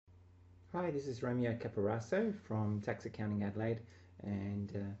Hi, this is Romeo Caparasso from Tax Accounting Adelaide,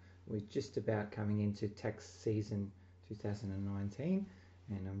 and we're just about coming into tax season 2019,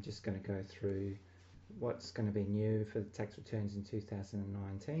 and I'm just going to go through what's going to be new for the tax returns in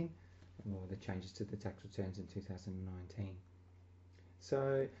 2019 and all the changes to the tax returns in 2019.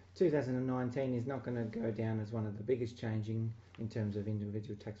 So 2019 is not going to go down as one of the biggest changing in terms of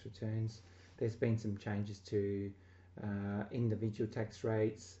individual tax returns. There's been some changes to individual tax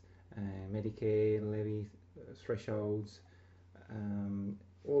rates, Medicare levy thresholds,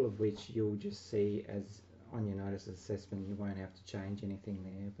 all of which you'll just see as on your notice of assessment. You won't have to change anything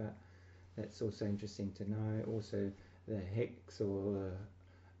there, but that's also interesting to know. Also, the HECS or the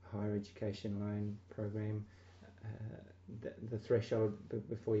Higher Education Loan Program, the threshold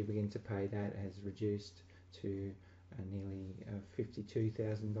before you begin to pay that has reduced to nearly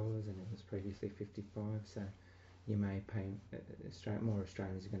 $52,000, and it was previously 55. So you may pay more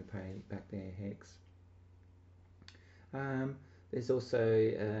Australians are going to pay back their HECS. There's also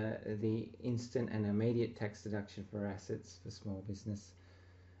the instant and immediate tax deduction for assets for small business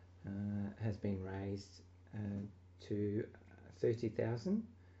has been raised to 30,000,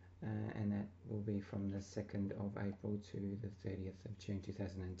 and that will be from the 2nd of April to the 30th of June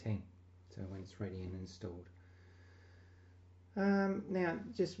 2010. So when it's ready and installed. Now,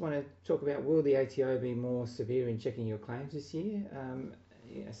 just want to talk about, will the ATO be more severe in checking your claims this year?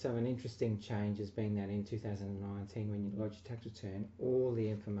 So an interesting change has been that in 2019, when you lodge your tax return, all the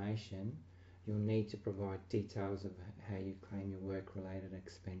information you'll need to provide details of how you claim your work-related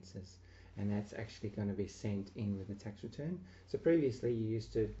expenses, and that's actually going to be sent in with the tax return. So previously, you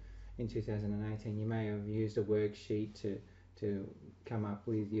used to, in 2018, you may have used a worksheet to come up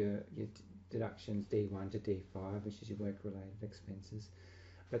with your deductions D1 to D5, which is your work-related expenses,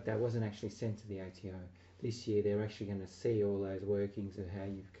 but that wasn't actually sent to the ATO. This year they're actually going to see all those workings of how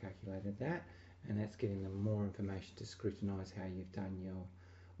you've calculated that, and that's giving them more information to scrutinise how you've done your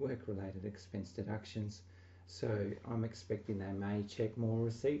work-related expense deductions. So I'm expecting they may check more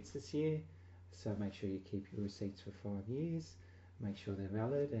receipts this year, so make sure you keep your receipts for 5 years, make sure they're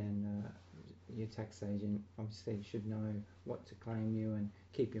valid, and your tax agent obviously should know what to claim you and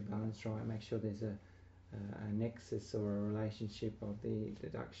keep your balance right. Make sure there's a nexus or a relationship of the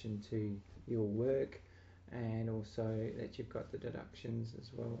deduction to your work, and also that you've got the deductions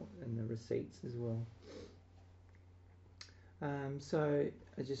as well and the receipts as well. So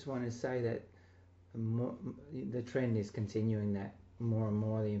I just want to say that the trend is continuing, that more and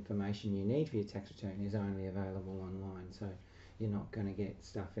more the information you need for your tax return is only available online. So you're not going to get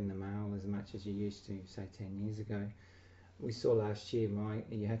stuff in the mail as much as you used to, say 10 years ago. We saw last year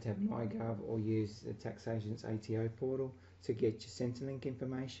you had to have MyGov or use the tax agent's ATO portal to get your Centrelink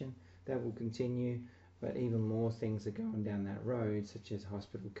information. That will continue, but even more things are going down that road, such as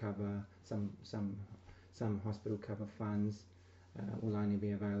hospital cover. Some hospital cover funds will only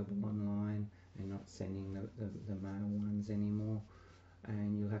be available online and not sending the mail ones anymore.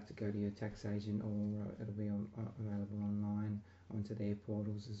 And you'll have to go to your tax agent, or it'll be available online onto their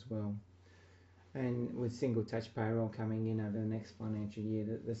portals as well. And with single touch payroll coming in over the next financial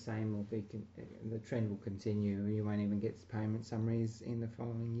year, the same will be, the trend will continue. You won't even get payment summaries in the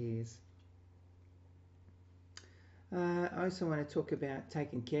following years. I also want to talk about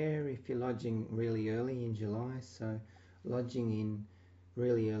taking care if you're lodging really early in July. So lodging in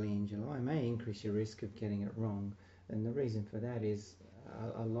really early in July may increase your risk of getting it wrong, and the reason for that is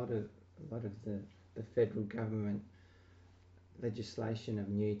a lot of the federal government legislation of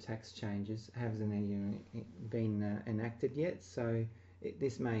new tax changes hasn't been enacted yet. So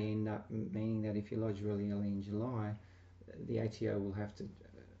this may end up meaning that if you lodge really early in July, the ATO will have to,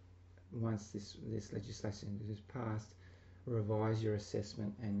 once this legislation is passed, revise your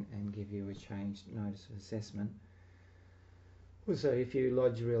assessment and give you a changed notice of assessment. Also, if you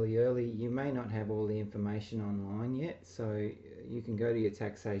lodge really early, you may not have all the information online yet, so you can go to your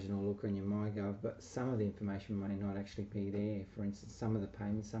tax agent or look on your MyGov, but some of the information may not actually be there. For instance, some of the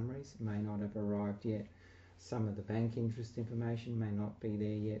payment summaries may not have arrived yet. Some of the bank interest information may not be there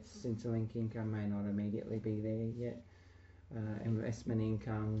yet. Centrelink income may not immediately be there yet. Investment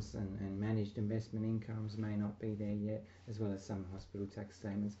incomes and managed investment incomes may not be there yet, as well as some hospital tax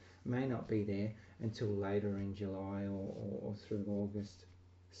statements may not be there until later in July or through August.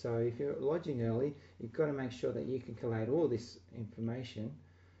 So if you're lodging early, you've got to make sure that you can collate all this information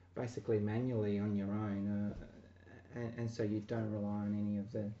basically manually on your own, and so you don't rely on any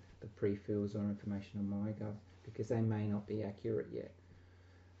of the pre-fills or information on MyGov, because they may not be accurate yet.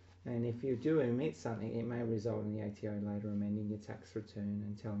 And if you do omit something, it may result in the ATO later amending your tax return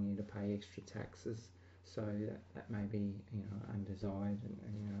and telling you to pay extra taxes. So that may be, undesired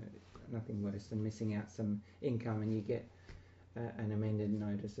and nothing worse than missing out some income and you get an amended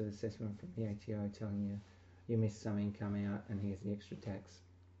notice of assessment from the ATO telling you you missed some income out and here's the extra tax.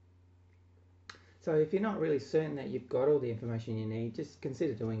 So if you're not really certain that you've got all the information you need, just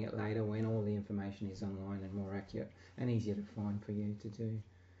consider doing it later when all the information is online and more accurate and easier to find for you to do.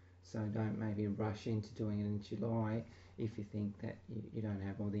 So don't maybe rush into doing it in July if you think that you don't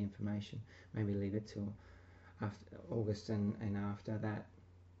have all the information. Maybe leave it till after August and after that.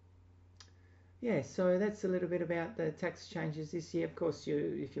 Yeah, so that's a little bit about the tax changes this year. Of course,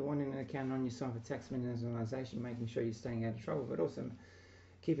 if you're wanting an account on your side for tax minimalisation, making sure you're staying out of trouble, but also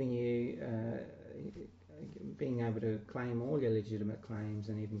keeping you being able to claim all your legitimate claims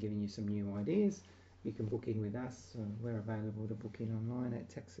and even giving you some new ideas. You can book in with us. We're available to book in online at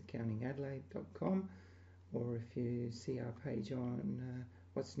taxaccountingadelaide.com, or if you see our page on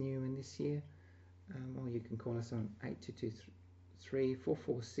what's new in this year, or you can call us on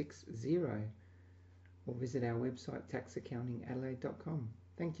 8223-4460, or visit our website taxaccountingadelaide.com.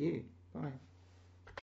 Thank you. Bye.